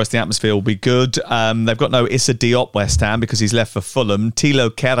Nottingham Forest. The atmosphere will be good. They've got no Issa Diop, West Ham, because he's left for Fulham. Thilo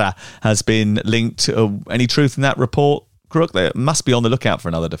Kehrer has been linked. Any truth in that report, Crook? They must be on the lookout for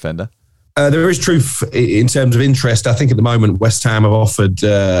another defender. There is truth in terms of interest. I think at the moment West Ham have offered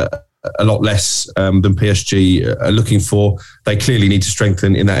a lot less than PSG are looking for. They clearly need to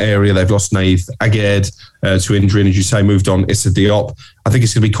strengthen in that area. They've lost Naith Aguerd to injury, and as you say, moved on Issa Diop. I think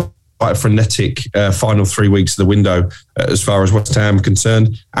it's going to be quite a frenetic final 3 weeks of the window as far as West Ham are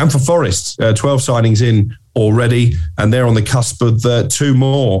concerned. And for Forest, 12 signings in already, and they're on the cusp of 2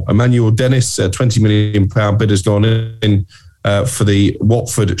 more. Emmanuel Dennis, £20 million bid has gone in for the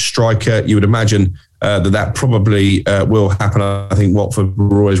Watford striker. You would imagine that probably will happen. I think Watford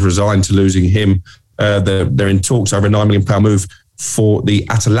were always resigned to losing him. They're in talks over a £9 million move for the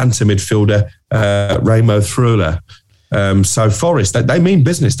Atalanta midfielder, Remo Freuler. So Forest, they mean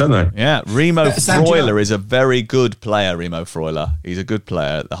business, don't they? Yeah, Remo Freuler is a very good player, Remo Freuler. He's a good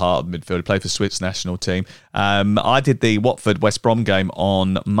player at the heart of midfield. He played for Swiss national team. I did the Watford-West Brom game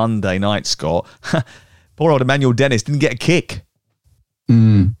on Monday night, Scott. Poor old Emmanuel Dennis didn't get a kick.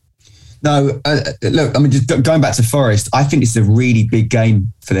 No, look, I mean, just going back to Forest, I think it's a really big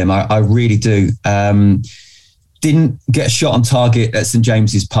game for them. I really do. Didn't get a shot on target at St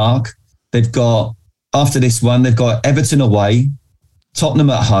James's Park. They've got, after this one, they've got Everton away, Tottenham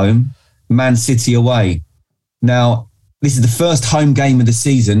at home, Man City away. Now, this is the first home game of the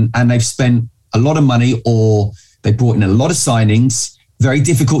season, and they've spent a lot of money, or they brought in a lot of signings. Very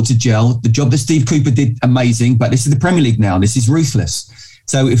difficult to gel. The job that Steve Cooper did, amazing, but this is the Premier League now. This is ruthless.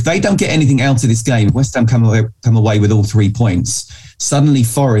 So if they don't get anything out of this game, West Ham come away with all 3 points, suddenly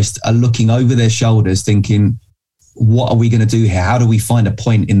Forest are looking over their shoulders thinking, what are we going to do here? How do we find a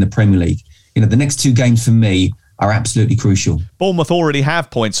point in the Premier League? The next 2 games for me are absolutely crucial. Bournemouth already have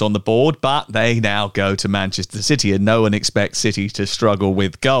points on the board, but they now go to Manchester City, and no one expects City to struggle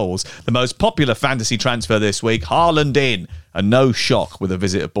with goals. The most popular fantasy transfer this week, Haaland in, and no shock with a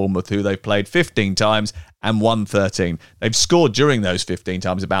visit of Bournemouth, who they've played 15 times and won 13. They've scored during those 15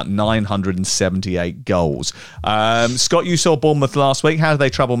 times about 978 goals. Scott, you saw Bournemouth last week. How do they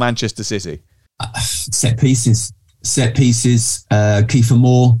trouble Manchester City? Set pieces, Kiefer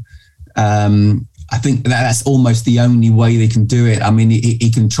Moore. I think that's almost the only way they can do it. I mean,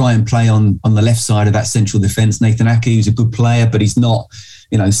 he can try and play on the left side of that central defence. Nathan Ake, who's a good player, but he's not,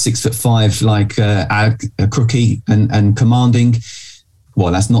 6'5" like Crookie and commanding.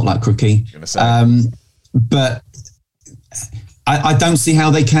 Well, that's not like Crookie. But I don't see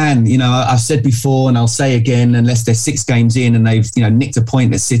how they can. I've said before, and I'll say again, unless they're 6 games in and they've nicked a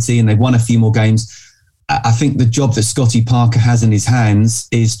point at City and they've won a few more games, I think the job that Scotty Parker has in his hands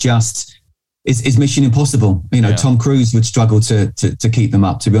is just is mission impossible. Tom Cruise would struggle to keep them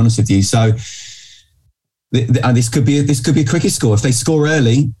up, to be honest with you. So this could be a cricket score. If they score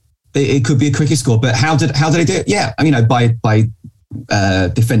early, it could be a cricket score. But how did they do it? Yeah, by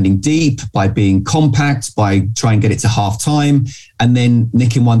defending deep, by being compact, by trying to get it to half time, and then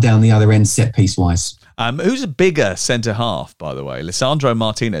nicking one down the other end set piece wise. Who's a bigger centre half, by the way, Lisandro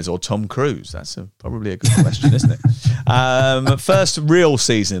Martinez or Tom Cruise? That's probably a good question, isn't it? First real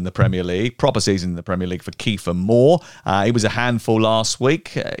season in the Premier League, proper season in the Premier League for Kiefer Moore. He was a handful last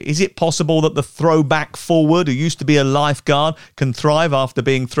week. Is it possible that the throwback forward, who used to be a lifeguard, can thrive after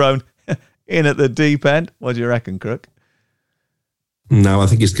being thrown in at the deep end? What do you reckon, Crook? No, I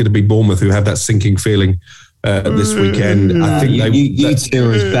think it's going to be Bournemouth who have that sinking feeling this weekend. I think you two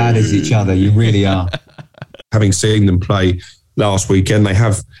are as bad as each other. You really are. Having seen them play last weekend. They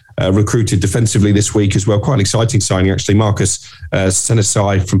have recruited defensively this week as well. Quite an exciting signing, actually. Marcus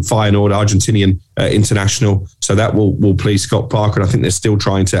Senesi from Feyenoord, Argentinian international. So that will please Scott Parker. And I think they're still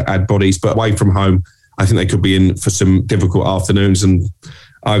trying to add bodies, but away from home, I think they could be in for some difficult afternoons. And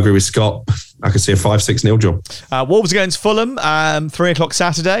I agree with Scott. I could see a 5-6-0 job. Wolves against Fulham, 3:00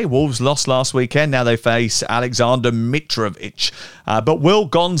 Saturday. Wolves lost last weekend. Now they face Alexander Mitrovic. But will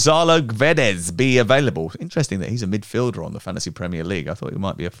Gonzalo Guedes be available? Interesting that he's a midfielder on the Fantasy Premier League. I thought he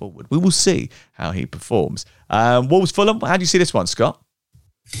might be a forward. We will see how he performs. Wolves Fulham, how do you see this one, Scott?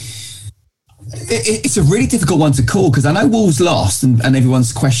 It's a really difficult one to call because I know Wolves lost and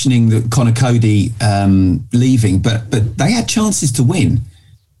everyone's questioning the Conor Cody leaving, but they had chances to win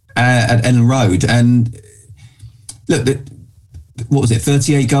at Ellen Road. And look, what was it,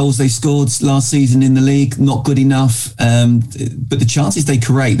 38 goals they scored last season in the league? Not good enough. But the chances they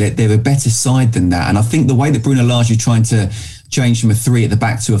create, they're a better side than that. And I think the way that Bruno Lage is trying to change from a 3 at the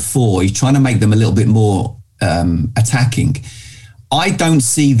back to a 4, he's trying to make them a little bit more attacking. I don't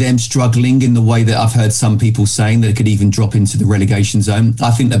see them struggling in the way that I've heard some people saying that it could even drop into the relegation zone.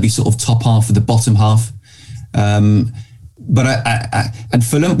 I think they'll be sort of top half of the bottom half. But and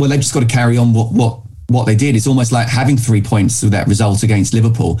Fulham, well, they've just got to carry on what they did. It's almost like having 3 points with that result against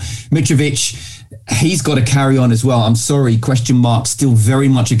Liverpool. Mitrovic, he's got to carry on as well. I'm sorry, question mark still very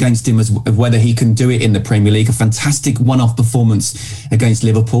much against him as of whether he can do it in the Premier League. A fantastic one-off performance against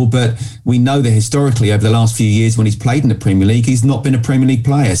Liverpool, but we know that historically over the last few years when he's played in the Premier League, he's not been a Premier League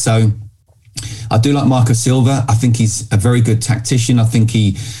player. So I do like Marco Silva. I think he's a very good tactician. I think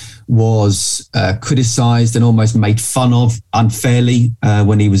he was criticised and almost made fun of unfairly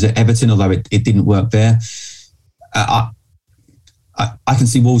when he was at Everton, although it didn't work there. I can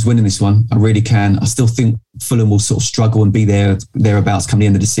see Wolves winning this one. I really can. I still think Fulham will sort of struggle and be thereabouts come the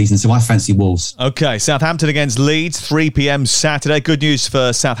end of the season. So I fancy Wolves. Okay, Southampton against Leeds, 3 p.m. Saturday. Good news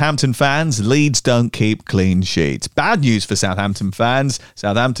for Southampton fans. Leeds don't keep clean sheets. Bad news for Southampton fans.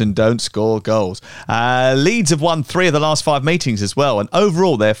 Southampton don't score goals. Leeds have won 3 of the last 5 meetings as well. And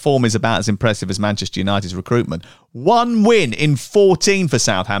overall, their form is about as impressive as Manchester United's recruitment. 1 win in 14 for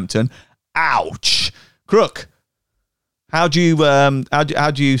Southampton. Ouch. Crook. How do you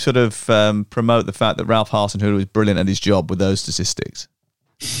sort of promote the fact that Ralph Hasenhüttl is brilliant at his job with those statistics?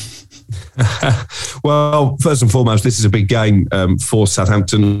 Well, first and foremost, this is a big game for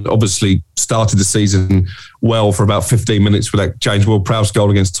Southampton. Obviously, started the season well for about 15 minutes with that James Ward-Prowse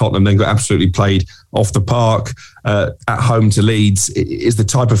goal against Tottenham, then got absolutely played off the park. At home to Leeds is the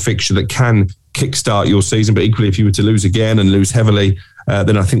type of fixture that can kickstart your season, but equally, if you were to lose again and lose heavily,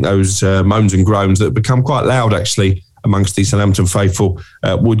 then I think those moans and groans that have become quite loud, actually, amongst the Southampton faithful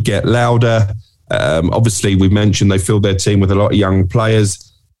would get louder. Obviously, we've mentioned they filled their team with a lot of young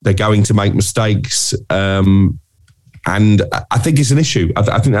players. They're going to make mistakes. And I think it's an issue.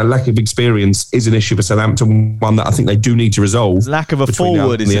 I think that lack of experience is an issue for Southampton, one that I think they do need to resolve. Lack of a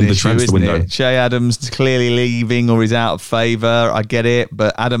forward is an issue, isn't it? Che Adams clearly leaving or he's out of favour. I get it,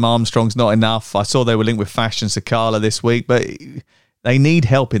 but Adam Armstrong's not enough. I saw they were linked with Fashion Sakala this week, but they need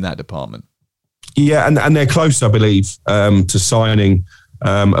help in that department. Yeah, and they're close, I believe, to signing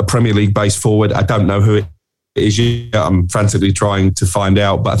a Premier League-based forward. I don't know who it is yet. I'm frantically trying to find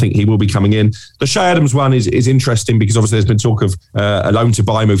out, but I think he will be coming in. The Che Adams one is interesting because obviously there's been talk of a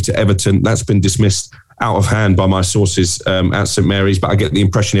loan-to-buy move to Everton. That's been dismissed out of hand by my sources at St Mary's, but I get the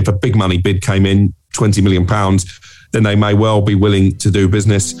impression if a big money bid came in, £20 million, then they may well be willing to do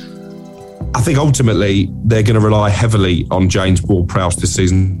business. I think ultimately they're going to rely heavily on James Ward-Prowse this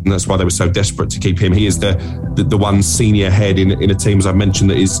season. That's why they were so desperate to keep him. He is the one senior head in a team, as I mentioned,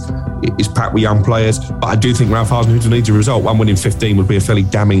 that is packed with young players. But I do think Ralph Hasenhüttl needs a result. 1 win in 15 would be a fairly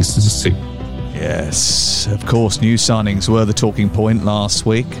damning statistic. Yes, of course, new signings were the talking point last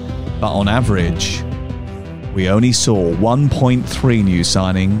week. But on average, we only saw 1.3 new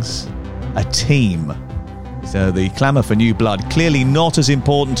signings a team. So the clamour for new blood, clearly not as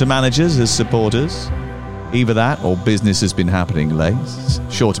important to managers as supporters. Either that or business has been happening late. It's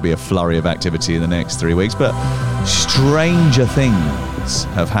sure to be a flurry of activity in the next 3 weeks, but stranger things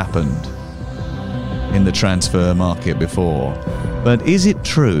have happened in the transfer market before. But is it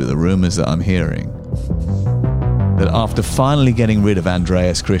true, the rumours that I'm hearing, that after finally getting rid of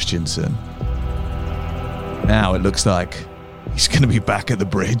Andreas Christensen, now it looks like he's going to be back at the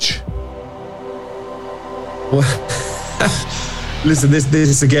bridge? Listen,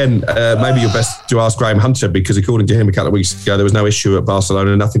 this again, maybe you're best to ask Graham Hunter, because according to him a couple of weeks ago, there was no issue at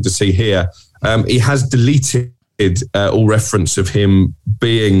Barcelona, nothing to see here. He has deleted all reference of him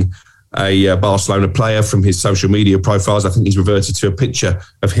being a Barcelona player from his social media profiles. I think he's reverted to a picture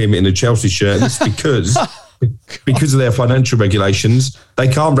of him in a Chelsea shirt. And it's because because of their financial regulations, they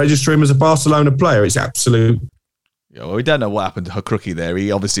can't register him as a Barcelona player. It's absolute. Yeah, well, we don't know what happened to Crookie there.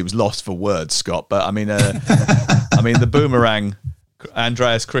 He obviously was lost for words, Scott. But I mean, the boomerang,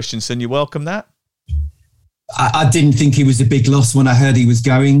 Andreas Christensen. You welcome that? I didn't think he was a big loss when I heard he was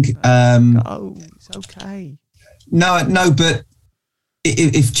going. It's okay. No, but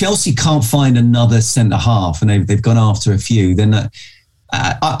if Chelsea can't find another centre half and they've gone after a few, then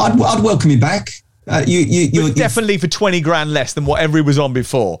I'd welcome him back. You're definitely for 20 grand less than what Every was on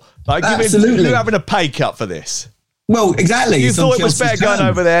before. Like, absolutely, you're having a pay cut for this. Well, exactly. You thought it was better going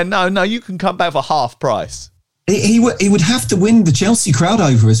over there. No, you can come back for half price. He would have to win the Chelsea crowd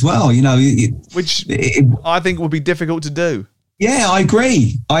over as well, which I think would be difficult to do. Yeah, I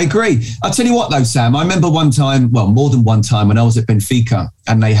agree. I'll tell you what, though, Sam, I remember one time, well, more than one time, when I was at Benfica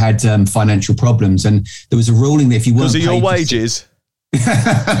and they had financial problems, and there was a ruling that if you weren't paid... Because of your wages?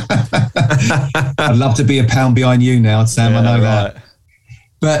 I'd love to be a pound behind you now, Sam, I know that.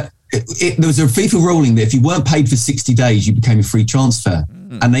 But there was a FIFA ruling that if you weren't paid for 60 days, you became a free transfer.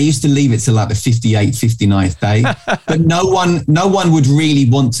 And they used to leave it to like the 58th, 59th day. But no one would really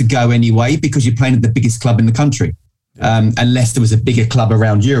want to go anyway because you're playing at the biggest club in the country, unless there was a bigger club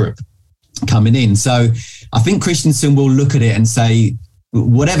around Europe coming in. So I think Christensen will look at it and say,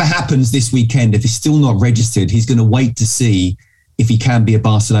 whatever happens this weekend, if he's still not registered, he's going to wait to see if he can be a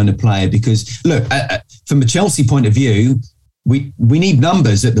Barcelona player. Because, look, from a Chelsea point of view, we need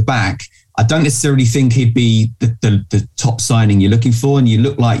numbers at the back. I don't necessarily think he'd be the top signing you're looking for, and you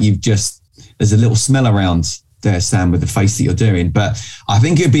look like there's a little smell around there, Sam, with the face that you're doing. But I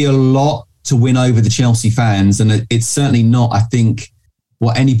think it'd be a lot to win over the Chelsea fans, and it's certainly not, I think,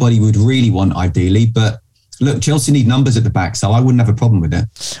 what anybody would really want ideally. But look, Chelsea need numbers at the back, so I wouldn't have a problem with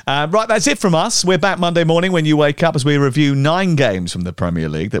it. Right, that's it from us. We're back Monday morning when you wake up as we review 9 games from the Premier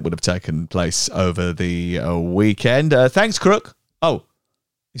League that would have taken place over the weekend. Thanks, Crook. Oh,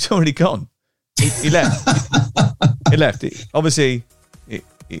 he's already gone. He left. He left. Obviously,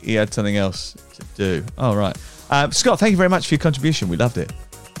 he had something else to do. Oh, right. Scott, thank you very much for your contribution. We loved it.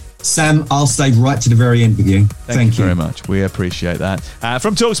 Sam, I'll stay right to the very end with you. Thank you very much. We appreciate that.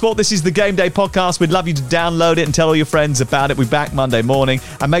 From TalkSport, this is the Game Day podcast. We'd love you to download it and tell all your friends about it. We're back Monday morning.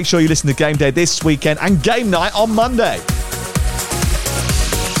 And make sure you listen to Game Day this weekend and Game Night on Monday.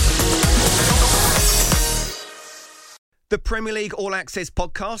 The Premier League All Access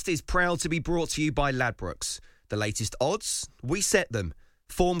podcast is proud to be brought to you by Ladbrokes. The latest odds, we set them.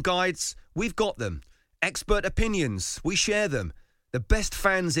 Form guides, we've got them. Expert opinions, we share them. The best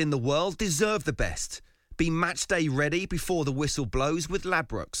fans in the world deserve the best. Be match day ready before the whistle blows with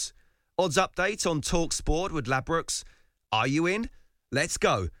Ladbrokes. Odds update on TalkSport with Ladbrokes. Are you in? Let's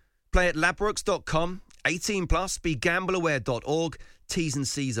go. Play at ladbrokes.com. 18 plus. BeGambleAware.org. T's and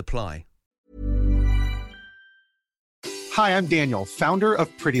C's apply. Hi, I'm Daniel, founder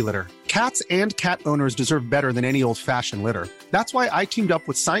of Pretty Litter. Cats and cat owners deserve better than any old-fashioned litter. That's why I teamed up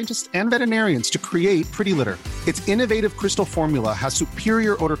with scientists and veterinarians to create Pretty Litter. Its innovative crystal formula has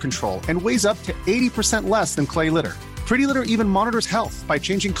superior odor control and weighs up to 80% less than clay litter. Pretty Litter even monitors health by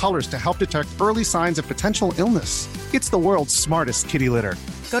changing colors to help detect early signs of potential illness. It's the world's smartest kitty litter.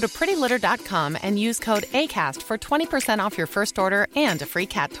 Go to prettylitter.com and use code ACAST for 20% off your first order and a free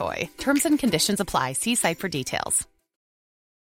cat toy. Terms and conditions apply. See site for details.